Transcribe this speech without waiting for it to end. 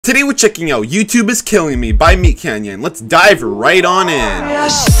Today we're checking out YouTube is Killing Me by MeatCanyon. Let's dive right on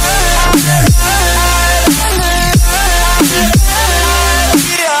in.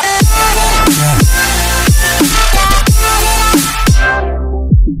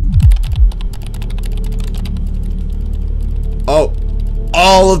 Oh,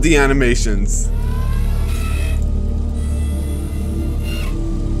 all of the animations.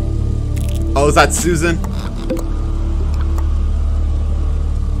 Oh, is that Susan?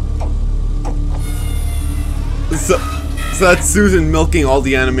 So that's Susan milking all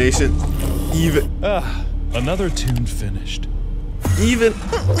the animation. Another tune finished. Even.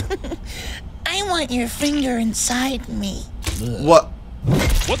 I want your finger inside me. What?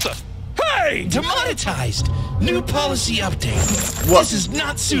 What the? Hey! Demonetized! New policy update. What? This is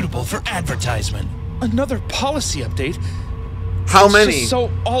not suitable for advertisement. Another policy update? How It's many? just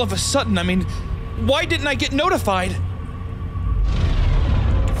so all of a sudden, I mean, why didn't I get notified?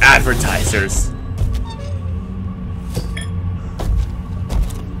 Advertisers.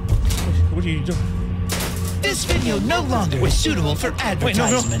 What are you doing? This video no longer is suitable for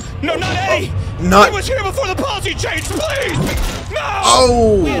advertisement. No, not Eddie! Not- He was here before the policy changed, please! No!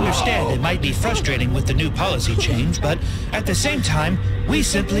 Oh! We understand it might be frustrating with the new policy change, but at the same time, we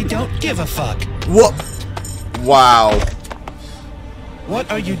simply don't give a fuck. What? Wow. What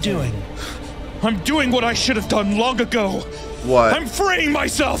are you doing? I'm doing what I should have done long ago. What? I'm freeing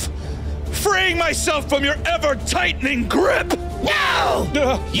myself! Freeing myself from your ever-tightening grip! No!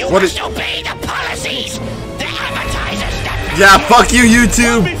 You What must is- obey the policies! The advertisers that Yeah, fuck you, Me,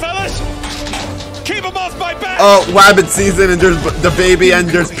 YouTube! fellas! Keep him off my back! Oh, Wabbit season, and there's the baby, and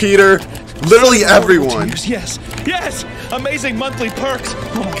there's Peter. Literally everyone. Yes, yes! Amazing monthly perks!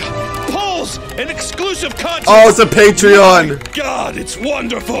 Oh my god. Polls and exclusive content! Oh, it's a Patreon. My god, it's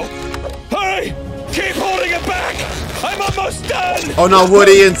wonderful! Hurry! Keep holding it back! I'm almost done! Oh no,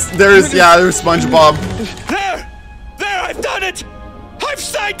 Woody, and there's SpongeBob. There! There, I've done it! I've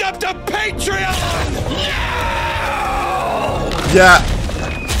signed up to Patreon! Yeah.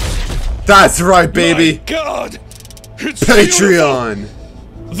 That's right, baby. My god! It's beautiful. Patreon.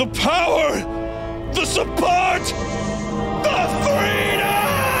 The power! The support! The freedom!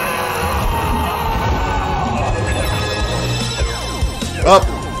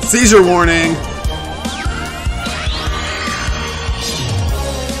 Up. Seizure warning.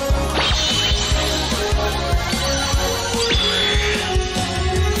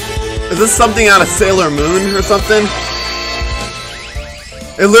 Is this something out of Sailor Moon or something?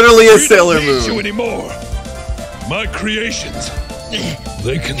 It literally is Sailor We don't need you Moon. anymore. My creations.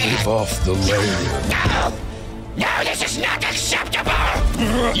 They can live off the land. No, this is not acceptable!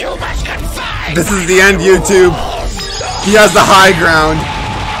 You must confide! This is the end, YouTube. He has the high ground.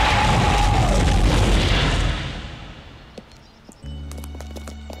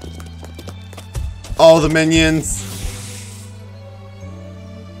 All the minions.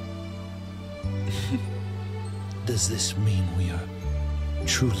 Does this mean we are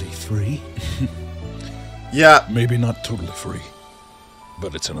truly free? Yeah. Maybe not totally free,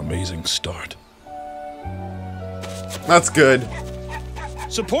 but it's an amazing start. That's good.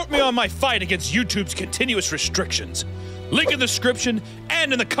 Support me on my fight against YouTube's continuous restrictions. Link in the description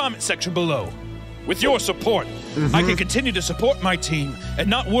and in the comment section below. With your support, I can continue to support my team and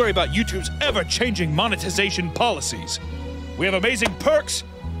not worry about YouTube's ever-changing monetization policies. We have amazing perks,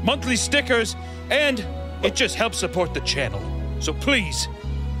 monthly stickers, and it just helps support the channel. So please,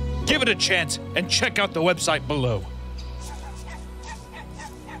 give it a chance and check out the website below.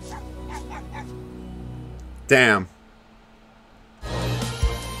 Damn.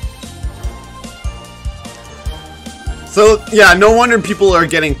 So, yeah, no wonder people are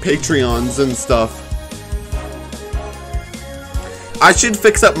getting Patreons and stuff. I should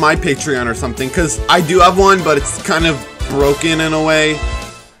fix up my Patreon or something, because I do have one, but it's kind of broken in a way.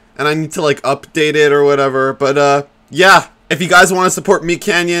 And I need to, like, update it or whatever. But, yeah. If you guys want to support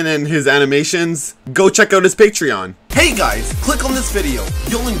MeatCanyon and his animations, go check out his Patreon. Hey guys, click on this video.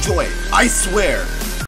 You'll enjoy it. I swear.